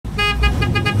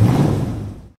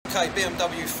Okay,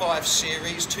 BMW 5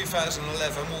 Series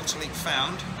 2011 water leak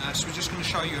found. So we're just going to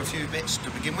show you a few bits to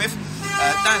begin with.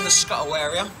 Down the scuttle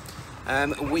area,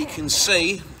 we can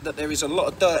see that there is a lot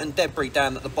of dirt and debris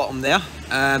down at the bottom there.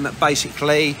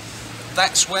 Basically,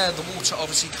 that's where the water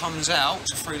obviously comes out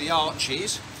through the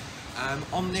arches.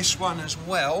 On this one as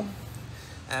well,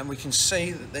 we can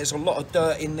see that there's a lot of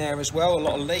dirt in there as well, a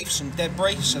lot of leaves and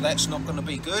debris, so that's not going to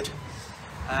be good.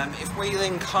 If we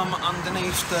then come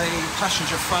underneath the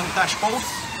passenger front dashboard,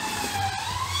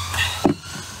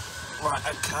 right,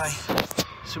 okay,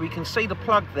 so we can see the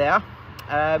plug there.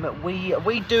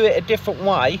 We do it a different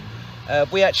way.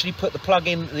 We actually put the plug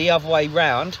in the other way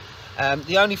round.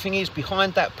 The only thing is,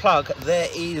 behind that plug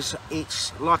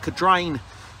it's like a drain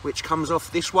which comes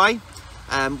off this way.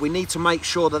 We need to make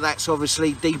sure that that's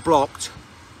obviously deblocked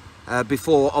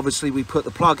before obviously we put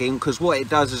the plug in, because what it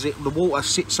does is the water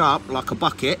sits up like a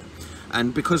bucket,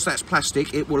 and because that's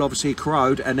plastic it will obviously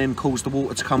corrode and then cause the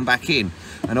water to come back in,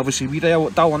 and obviously we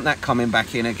don't want that coming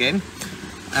back in again.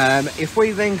 If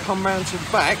we then come round to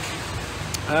the back,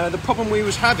 the problem we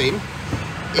was having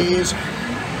is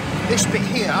this bit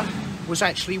here was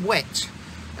actually wet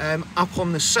up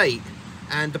on the seat,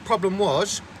 and the problem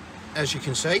was, as you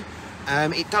can see,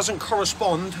 it doesn't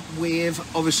correspond with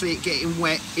obviously it getting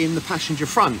wet in the passenger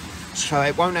front, so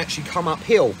it won't actually come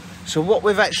uphill. So what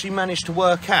we've actually managed to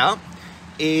work out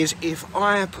is, if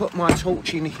I put my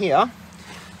torch in here,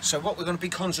 so what we're going to be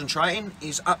concentrating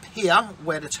is up here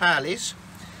where the towel is,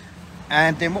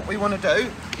 and then what we want to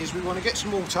do is we want to get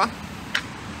some water.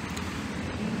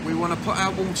 We want to put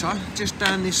our water just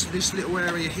down this little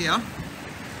area here,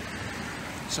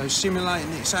 so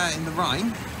simulating it's out in the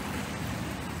rain.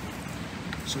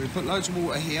 So we put loads of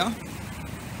water here,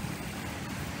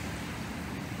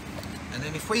 and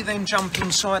then if we then jump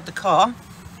inside the car,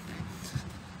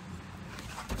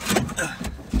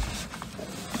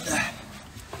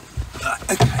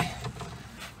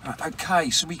 okay,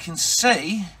 so we can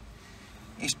see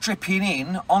it's dripping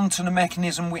in onto the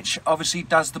mechanism which obviously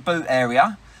does the boot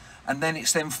area, and then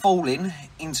it's then falling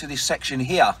into this section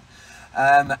here.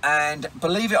 And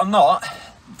believe it or not,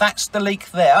 that's the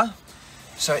leak there.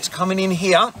 So it's coming in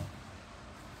here,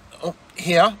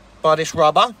 here by this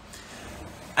rubber,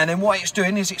 and then what it's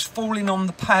doing is it's falling on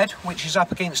the pad which is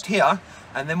up against here,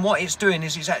 and then what it's doing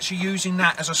is it's actually using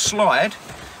that as a slide,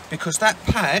 because that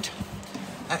pad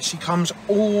actually comes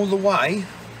all the way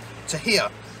to here.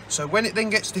 So when it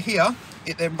then gets to here,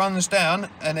 it then runs down,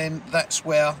 and then that's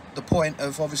where the point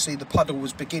of obviously the puddle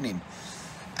was beginning.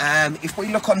 If we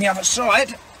look on the other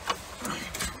side,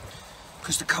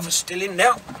 because the cover's still in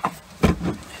now,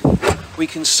 we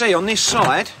can see on this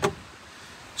side,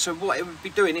 so what it would be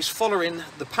doing is following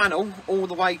the panel all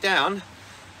the way down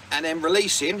and then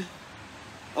releasing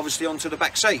obviously onto the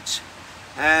back seats.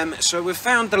 So we've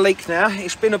found the leak now.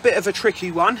 It's been a bit of a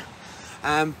tricky one,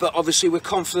 but obviously we're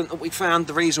confident that we found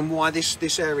the reason why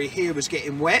this area here was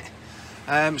getting wet.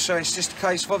 So it's just a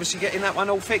case of obviously getting that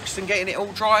one all fixed and getting it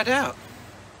all dried out.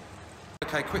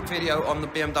 Okay, quick video on the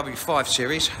BMW 5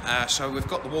 Series. So we've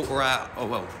got the water out, or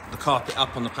well, the carpet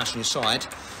up on the passenger side,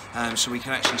 so we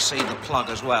can actually see the plug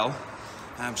as well.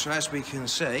 So as we can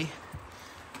see,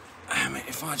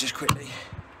 if I just quickly,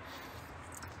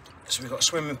 so we've got a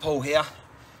swimming pool here,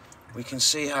 we can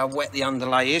see how wet the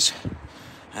underlay is,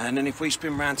 and then if we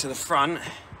spin round to the front,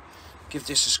 give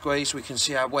this a squeeze, we can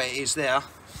see how wet it is there.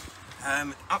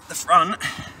 Up the front,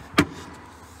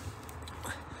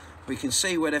 we can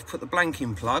see where they've put the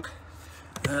blanking plug.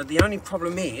 The only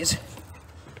problem is,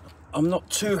 I'm not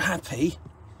too happy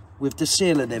with the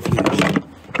sealer they've used.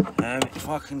 If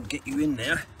I can get you in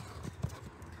there,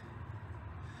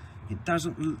 it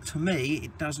doesn't look, to me,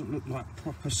 it doesn't look like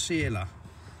proper sealer.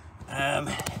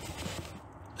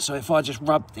 So if I just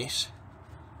rub this,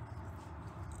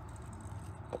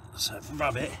 so if I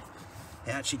rub it,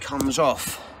 it actually comes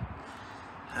off.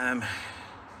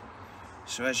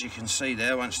 So as you can see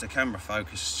there, once the camera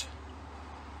focused,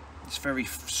 it's very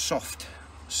soft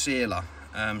sealer,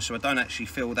 so I don't actually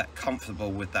feel that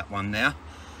comfortable with that one there.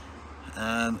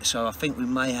 So I think we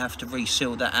may have to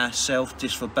reseal that ourselves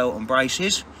just for belt and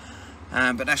braces,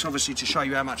 but that's obviously to show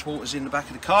you how much water's in the back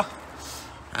of the car.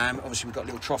 Obviously we've got a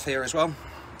little trough here as well.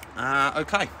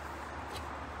 Okay,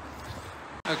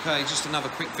 just another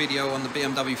quick video on the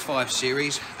BMW 5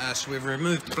 Series. So we've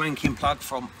removed the blanking plug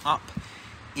from up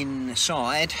in the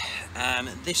side.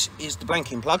 This is the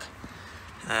blanking plug.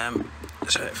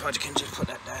 So if I can just put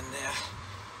that down there,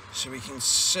 so we can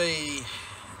see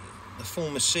the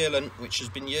form of sealant which has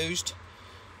been used,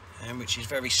 and which is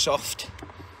very soft,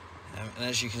 and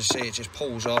as you can see it just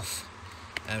pulls off,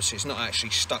 so it's not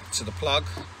actually stuck to the plug.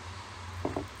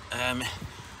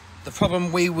 The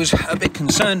problem we was a bit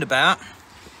concerned about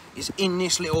is in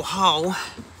this little hole,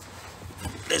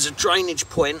 there's a drainage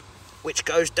point which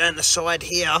goes down the side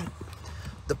here.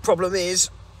 The problem is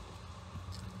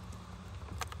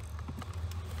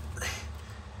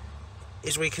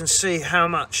we can see how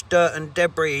much dirt and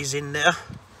debris is in there.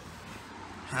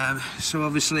 So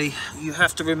obviously you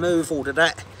have to remove all of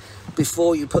that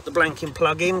before you put the blanking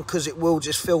plug in, because it will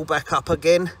just fill back up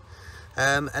again.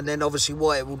 And then obviously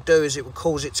what it will do is it will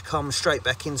cause it to come straight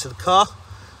back into the car.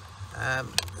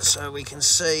 So we can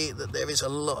see that there is a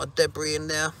lot of debris in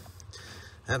there.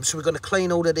 So we're going to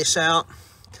clean all of this out.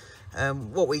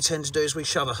 What we tend to do is we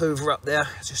shove a hoover up there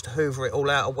just to hoover it all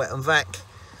out of wet and vac.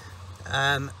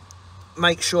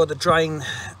 Make sure the drain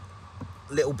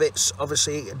little bits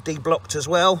obviously deblocked as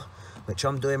well, which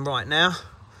I'm doing right now.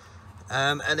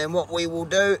 And then what we will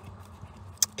do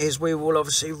is we will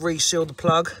obviously reseal the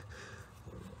plug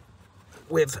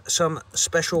with some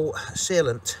special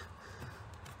sealant.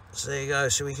 So there you go,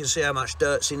 so we can see how much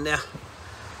dirt's in there.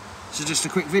 So just a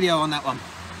quick video on that one.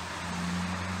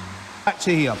 Back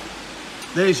to here.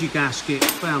 There's your gasket,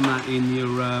 found that in your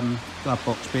glove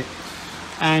box bit.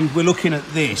 And we're looking at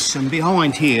this, and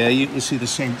behind here you can see the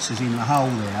sensors in the hole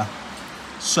there.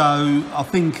 So I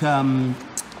think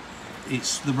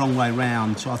it's the wrong way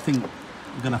round, so I think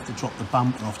we're going to have to drop the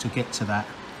bumper off to get to that,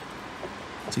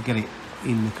 to get it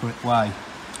in the correct way.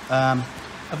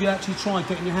 Have you actually tried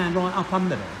getting your hand right up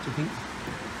under there, do you think?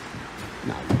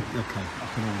 No, okay,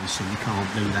 I can always see you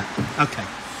can't do that. Okay.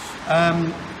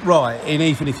 Right, and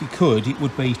even if you could, it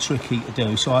would be tricky to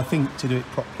do, so I think to do it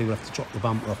properly we'll have to drop the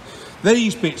bumper off.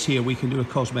 These bits here we can do a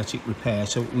cosmetic repair,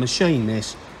 so we'll machine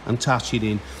this and touch it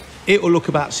in. It will look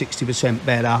about 60%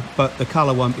 better, but the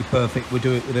colour won't be perfect. We'll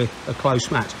do it with a close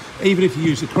match. Even if you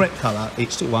use the correct colour,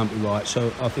 it still won't be right,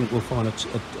 so I think we'll find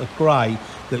a grey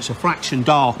that's a fraction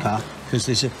darker, because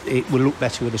it will look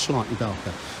better with a slightly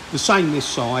darker. The same this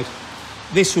side.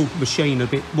 This will machine a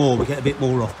bit more, we get a bit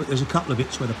more off, but there's a couple of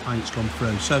bits where the paint's gone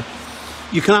through. So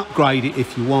you can upgrade it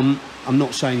if you want. I'm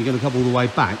not saying you're going to come all the way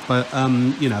back, but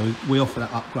you know, we offer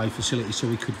that upgrade facility, so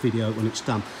we could video it when it's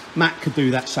done. Matt could do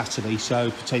that Saturday,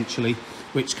 so potentially,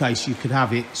 which case you could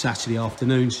have it Saturday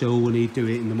afternoon still, and he'd do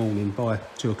it in the morning by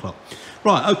 2 o'clock.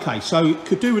 Right, okay, so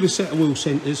could do with a set of wheel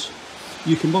centres.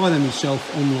 You can buy them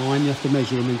yourself online. You have to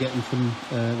measure them and get them from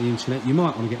the internet. You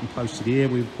might want to get them posted here.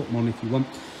 We'll put them on if you want.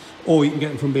 Or you can get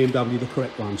them from BMW, the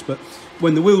correct ones. But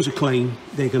when the wheels are clean,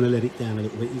 they're going to let it down a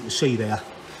little bit. You can see there.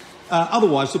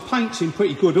 Otherwise, the paint's in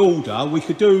pretty good order. We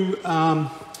could do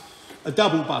a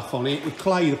double buff on it. We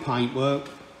clay the paintwork,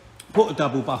 put a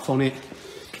double buff on it,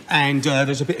 and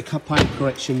there's a bit of paint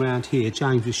correction around here.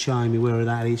 James was showing me where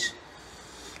that is.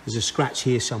 There's a scratch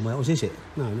here somewhere. What is it?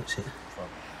 No, that's it.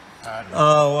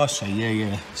 Oh, I see.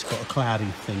 Yeah. It's got a cloudy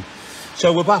thing.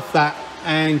 So we'll buff that,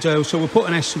 and so we'll put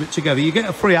an estimate together. You get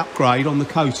a free upgrade on the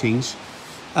coatings.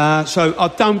 So I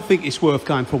don't think it's worth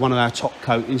going for one of our top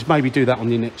coatings. Maybe do that on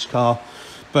your next car.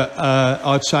 But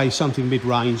I'd say something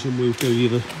mid-range, and we'll do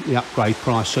you the upgrade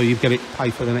price, so you get it, pay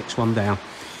for the next one down.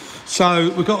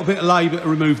 So we've got a bit of labour to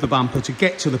remove the bumper to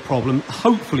get to the problem.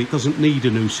 Hopefully it doesn't need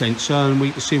a new sensor, and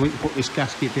we can see we can put this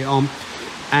gasket bit on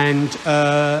and,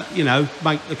 you know,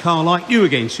 make the car like new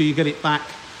again, so you get it back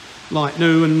like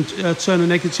new and turn a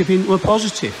negative into a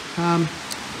positive.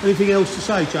 Anything else to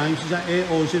say, James? Is that it,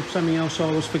 or is there something else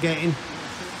I was forgetting?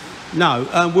 No,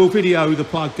 we'll video the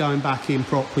plug going back in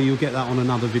properly. You'll get that on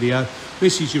another video.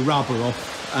 This is your rubber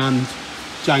off, and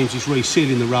James is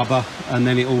resealing the rubber, and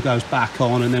then it all goes back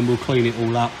on, and then we'll clean it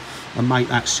all up and make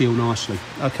that seal nicely.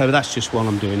 Okay, but that's just while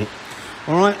I'm doing it.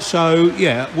 All right, so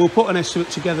yeah, we'll put an estimate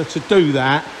together to do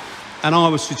that, and I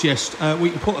would suggest we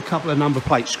can put a couple of number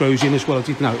plate screws in as well. I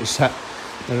did notice that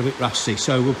they're a bit rusty,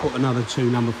 so we'll put another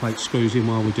 2 number plate screws in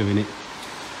while we're doing it.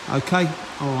 Okay,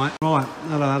 all right.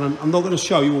 Hello, Alan. I'm not going to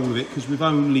show you all of it because we've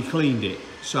only cleaned it,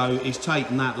 so it's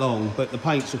taken that long, but the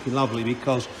paint's looking lovely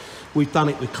because we've done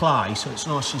it with clay, so it's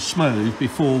nice and smooth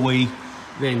before we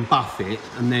then buff it,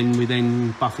 and then we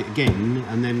then buff it again,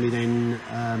 and then we then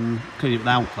clean it with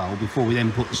alcohol before we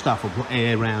then put the stuff or put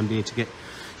air around here to get,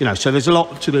 you know, so there's a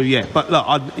lot to do yet. But look,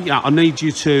 I need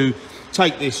you to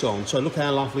take this on. So look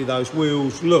how lovely those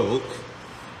wheels look.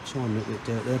 Trying a little bit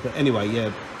dirt there, but anyway,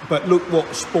 yeah. But look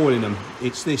what's spoiling them.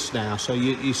 It's this now. So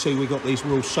you see we've got these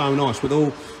wheels so nice with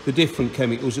all the different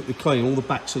chemicals that we clean. All the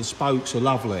backs of the spokes are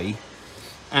lovely,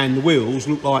 and the wheels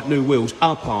look like new wheels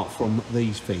apart from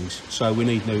these things. So we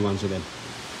need new ones of them.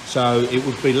 So it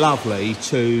would be lovely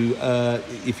to,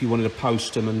 if you wanted to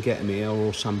post them and get them here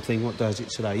or something. What day is it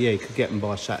today? Yeah, you could get them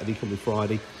by Saturday, could be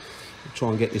Friday.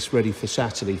 Try and get this ready for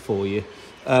Saturday for you.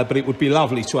 But it would be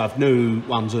lovely to have new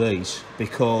ones of these,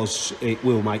 because it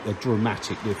will make a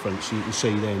dramatic difference. You can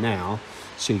see there now,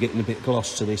 so you're getting a bit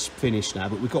gloss to this finish now,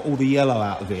 but we've got all the yellow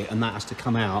out of it, and that has to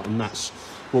come out, and that's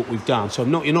what we've done. So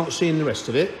you're not seeing the rest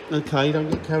of it, okay, don't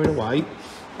get carried away.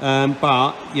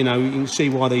 But you know, you can see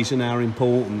why these are now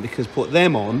important, because put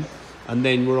them on, and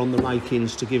then we're on the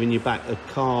makings to giving you back a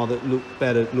car that looks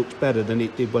better than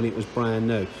it did when it was brand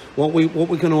new. What we're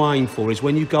going to aim for is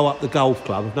when you go up the golf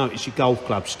club, I've noticed your golf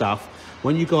club stuff,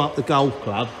 when you go up the golf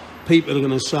club, people are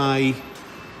going to say,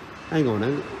 hang on,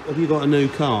 have you got a new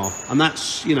car? And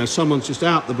that's, you know, someone's just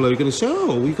out the blue going to say,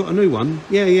 oh, you got a new one?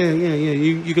 Yeah.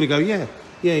 You're going to go, yeah.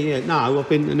 No, I've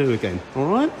been to new again. All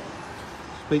right?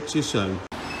 Speak to you soon.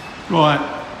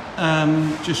 Right.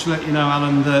 Just to let you know,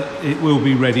 Alan, that it will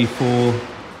be ready for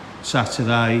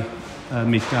Saturday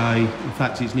midday. In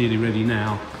fact, it's nearly ready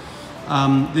now.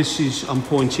 I'm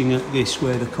pointing at this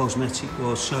where the cosmetic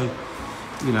was, so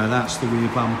you know that's the rear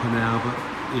bumper now.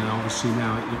 But you know, obviously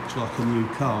now it looks like a new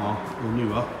car, or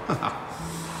newer.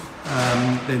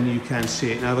 Then you can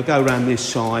see it. Now if I go around this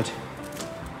side,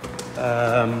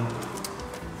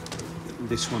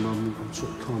 this one I'm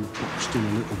sort of kind of boxed in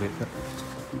a little bit, but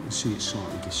you can see it's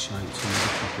slightly disshaped and there's a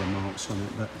couple of marks on it,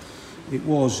 but it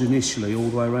was initially all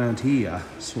the way around here,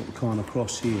 sort of kind of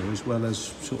across here, as well as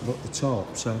sort of at the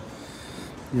top. So,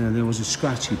 you know, there was a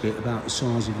scratchy bit about the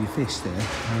size of your fist there.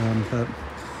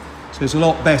 So it's a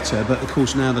lot better, but of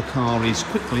course now the car is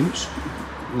quick glimpse,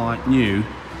 like new,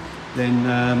 then,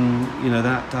 you know,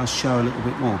 that does show a little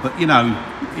bit more. But, you know,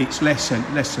 it's less than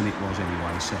it was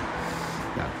anyway, so.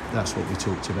 Yeah, that's what we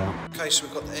talked about. Okay, so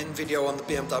we've got the end video on the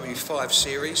BMW 5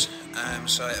 Series.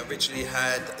 So it originally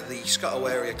had the scuttle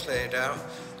area cleared out.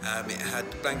 It had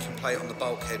the blanking plate on the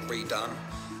bulkhead redone,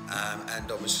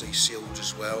 and obviously sealed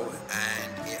as well.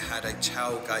 And it had a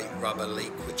tailgate rubber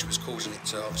leak, which was causing it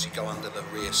to obviously go under the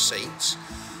rear seats.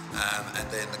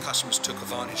 And then the customers took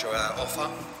advantage of our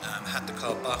offer, had the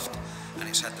car buffed, and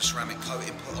it's had the ceramic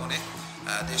coating put on it.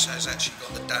 This has actually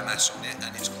got the Damas on it,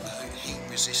 and it's got the heat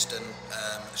resistant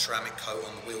ceramic coat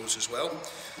on the wheels as well.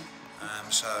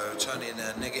 So turning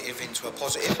a negative into a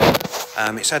positive.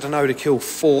 It's had an odour kill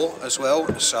 4 as well,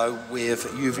 so we've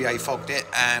UVA fogged it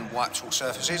and wiped all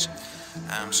surfaces.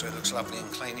 So it looks lovely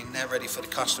and clean in there, ready for the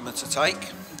customer to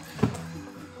take.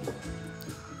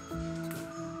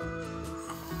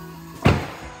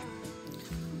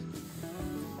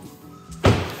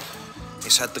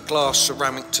 It's had the glass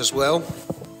ceramic as well.